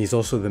occult, and he's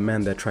also the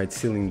man that tried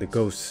sealing the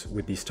ghosts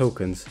with these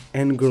tokens,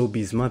 and Girl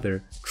B's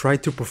mother,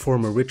 tried to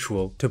perform a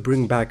ritual to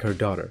bring back her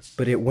daughter,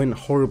 but it went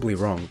horribly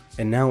wrong,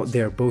 and now they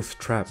are both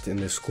trapped in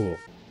this school.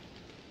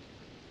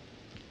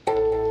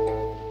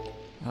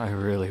 I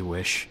really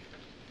wish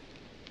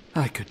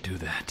I could do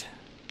that.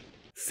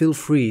 Feel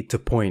free to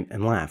point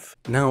and laugh.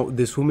 Now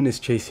this woman is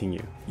chasing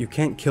you. You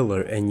can't kill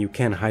her and you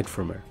can't hide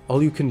from her.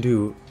 All you can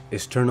do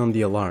is turn on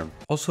the alarm.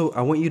 Also,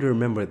 I want you to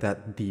remember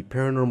that the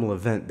paranormal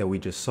event that we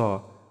just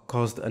saw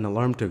caused an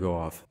alarm to go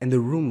off, and the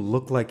room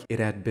looked like it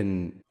had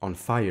been on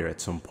fire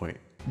at some point.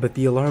 But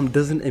the alarm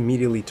doesn't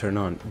immediately turn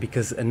on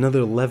because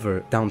another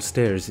lever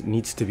downstairs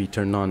needs to be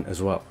turned on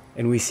as well.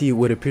 And we see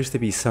what appears to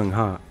be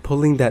Sang-ha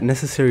pulling that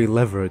necessary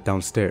lever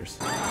downstairs.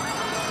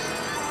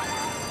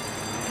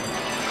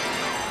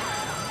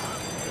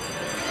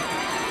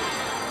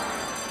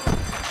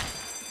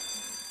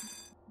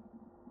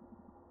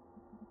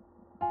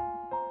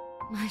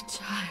 My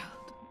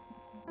child,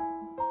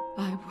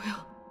 I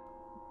will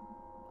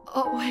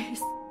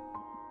always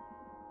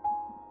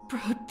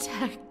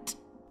protect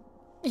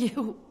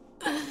you.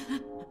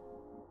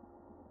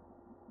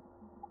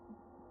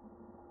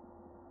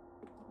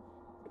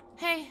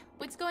 Hey,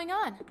 what's going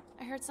on?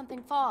 I heard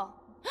something fall.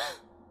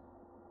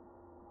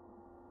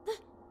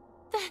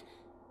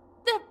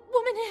 That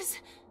woman is...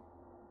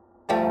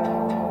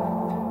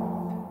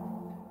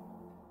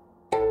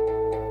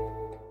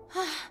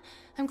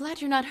 I'm glad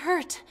you're not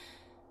hurt.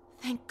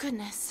 Thank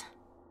goodness.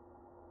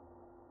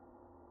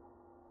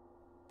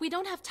 We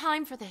don't have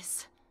time for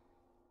this.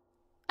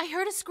 I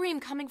heard a scream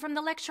coming from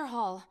the lecture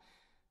hall.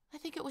 I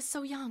think it was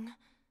So Young.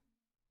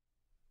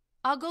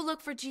 I'll go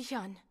look for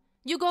Ji-hyun.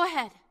 You go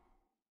ahead.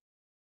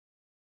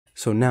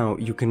 So now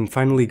you can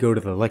finally go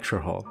to the lecture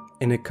hall,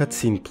 and a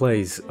cutscene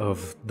plays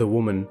of the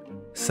woman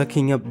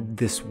sucking up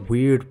this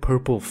weird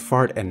purple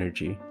fart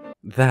energy.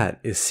 That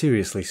is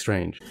seriously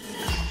strange.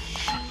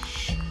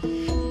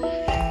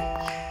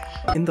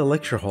 In the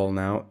lecture hall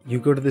now, you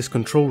go to this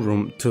control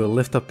room to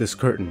lift up this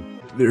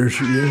curtain. There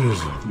she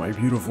is, my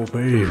beautiful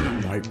babe,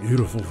 my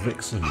beautiful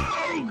vixen.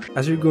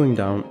 As you're going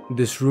down,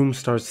 this room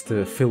starts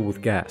to fill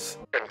with gas.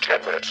 In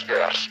 10 minutes,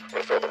 gas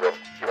will fill the room.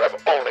 You have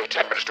only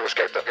 10 minutes to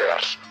escape the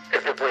gas.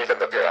 If you breathe in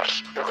the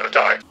gas, you're gonna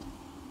die.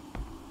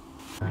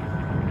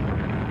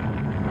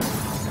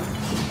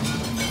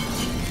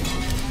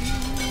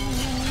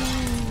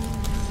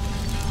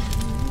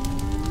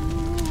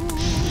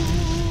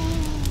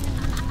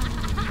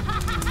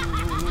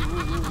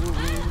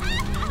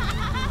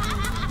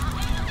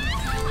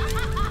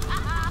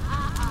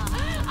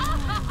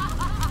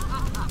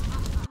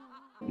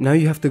 Now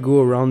you have to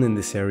go around in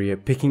this area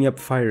picking up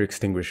fire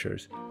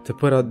extinguishers to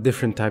put out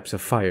different types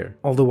of fire,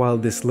 all the while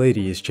this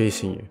lady is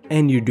chasing you.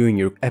 And you're doing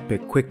your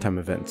epic QuickTime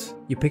events.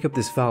 You pick up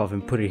this valve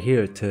and put it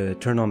here to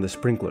turn on the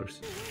sprinklers.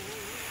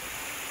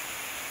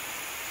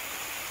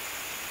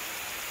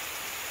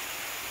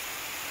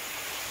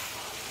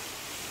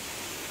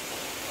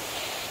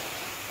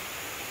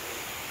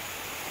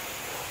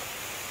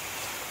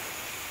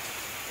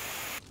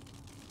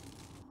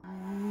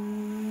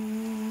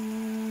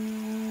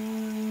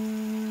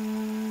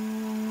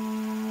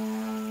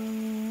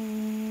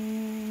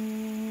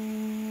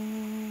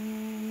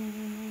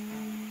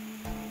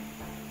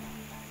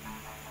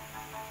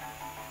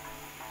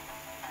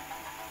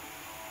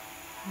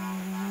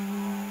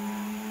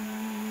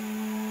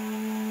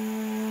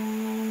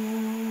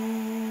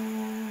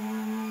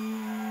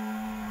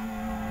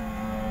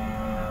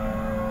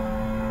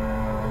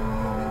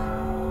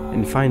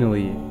 And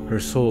finally, her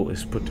soul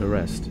is put to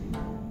rest.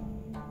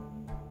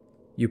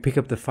 You pick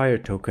up the fire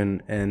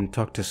token and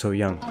talk to So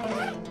Young.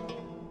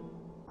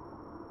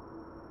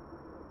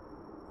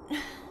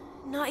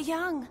 Not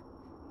Young.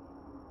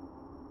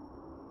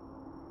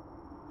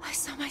 I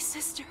saw my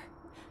sister.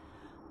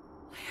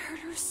 I heard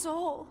her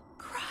soul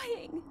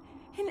crying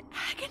in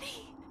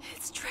agony.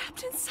 It's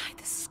trapped inside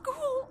the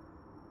school.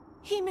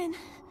 Heeman,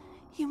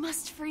 you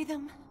must free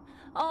them.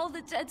 All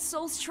the dead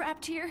souls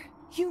trapped here.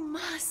 You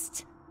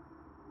must.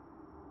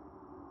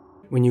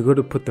 When you go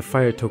to put the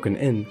fire token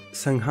in,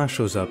 Sang-ha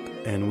shows up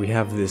and we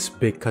have this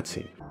big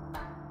cutscene.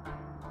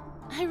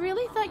 I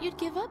really thought you'd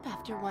give up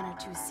after 1 or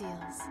 2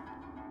 seals.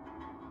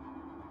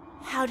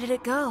 How did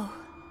it go?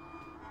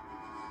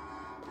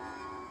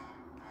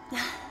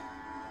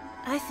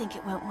 I think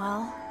it went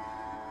well.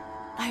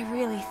 I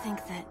really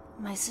think that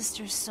my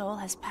sister's soul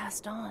has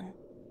passed on.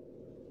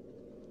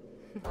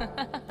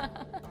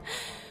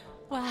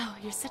 Wow,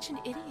 you're such an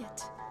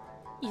idiot.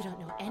 You don't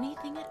know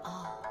anything at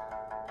all.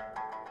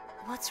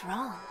 What's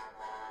wrong?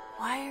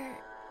 Why are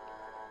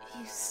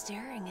you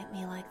staring at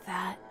me like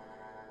that?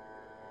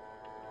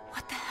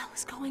 What the hell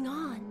is going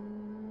on?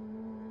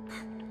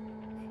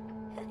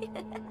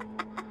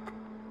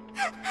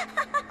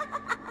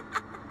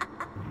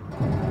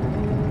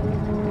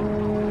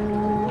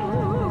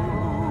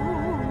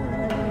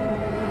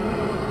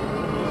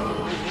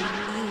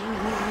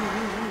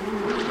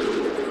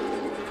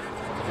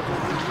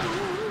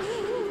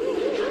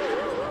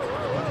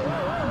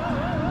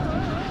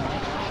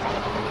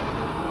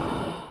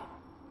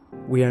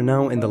 We are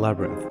now in the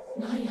labyrinth.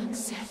 Young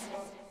said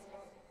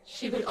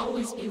she would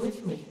always be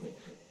with me.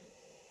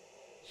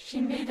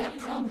 She made that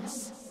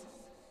promise.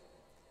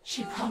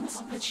 She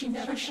promised, but she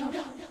never showed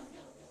up.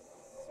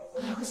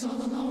 I was all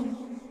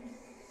alone.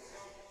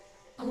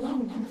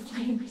 Alone in the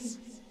flames.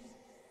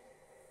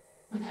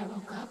 When I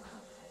woke up,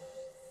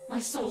 my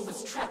soul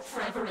was trapped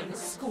forever in the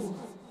school.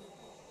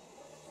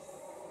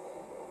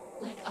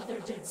 Like other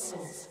dead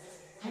souls,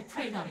 I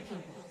preyed on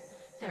people.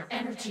 Their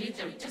energy,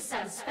 their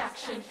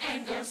dissatisfaction,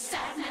 anger,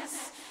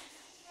 sadness.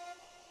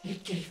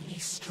 It gave me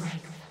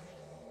strength.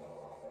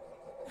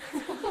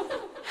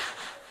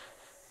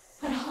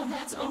 But all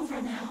that's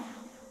over now.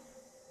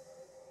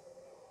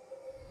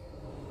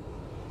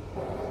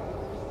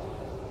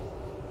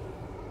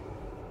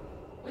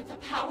 With the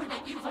power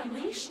that you've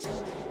unleashed,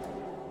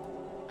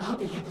 I'll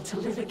be able to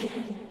live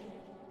again.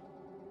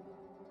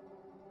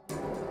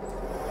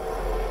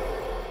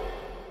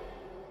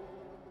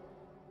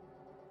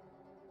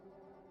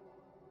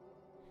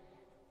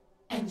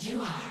 And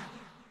you are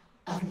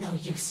of no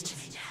use to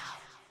me now.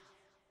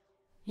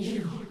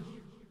 You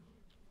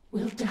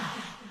will die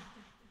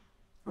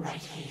right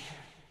here.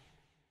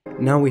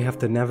 Now we have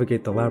to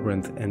navigate the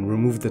labyrinth and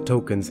remove the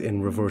tokens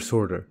in reverse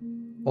order,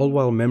 all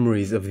while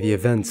memories of the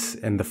events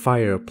and the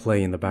fire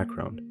play in the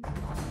background.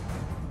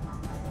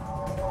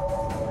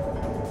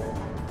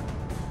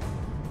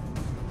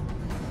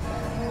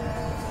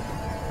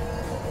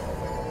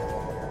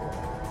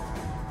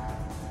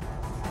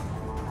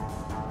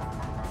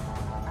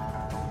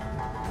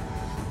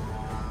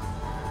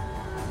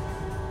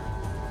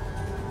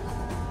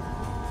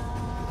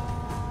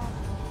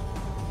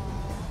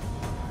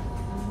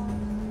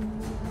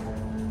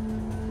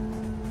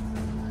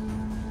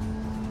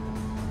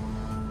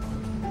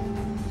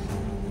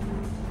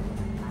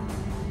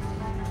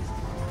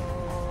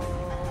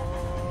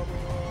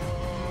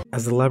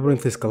 As the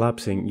labyrinth is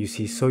collapsing, you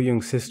see So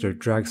Young's sister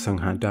drag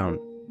Sung-ha down,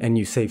 and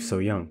you save So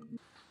Young.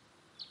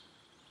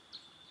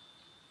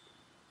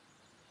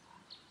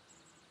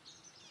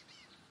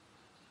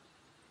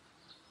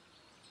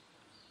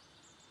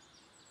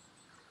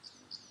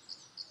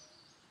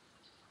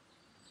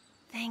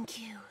 Thank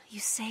you. You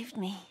saved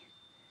me.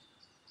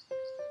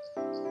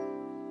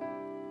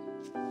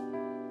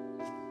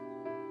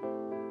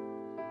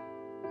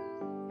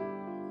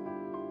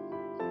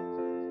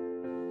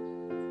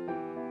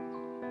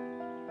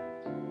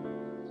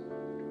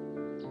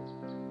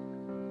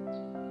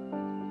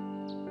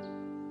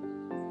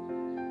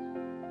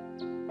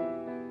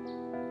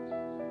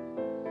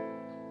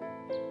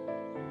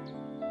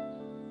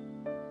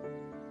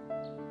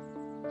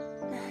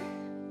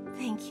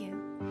 Thank you.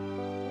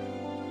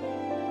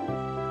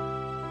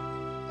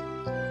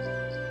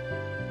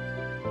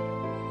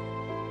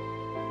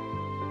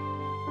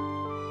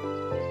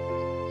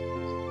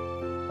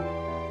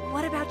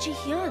 What about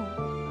Ji-hyun?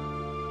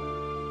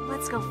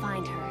 Let's go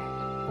find her.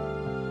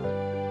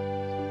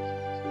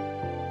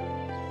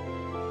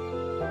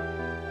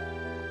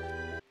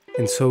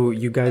 And so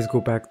you guys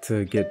go back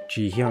to get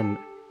Ji-hyun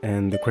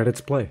and the credits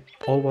play,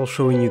 all while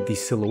showing you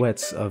these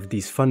silhouettes of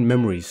these fun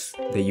memories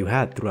that you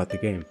had throughout the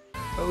game.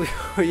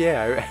 Oh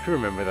yeah, I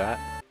remember that.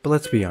 But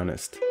let's be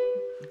honest,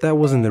 that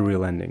wasn't the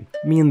real ending.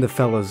 Me and the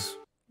fellas,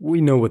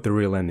 we know what the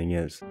real ending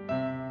is.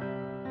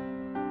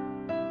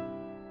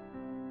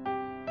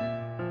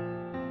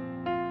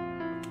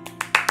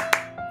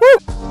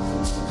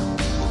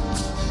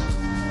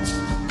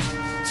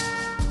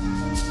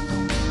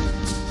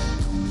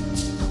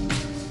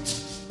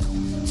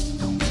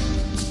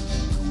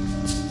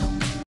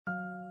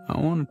 I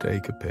want to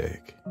take a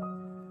pic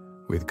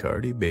with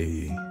Cardi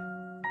B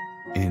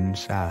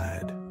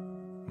inside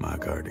my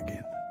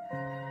cardigan.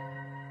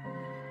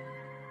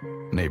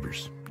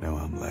 Neighbors know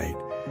I'm late.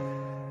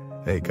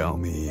 They call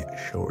me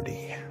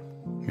Shorty,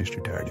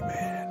 Mr. Tardy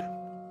Man.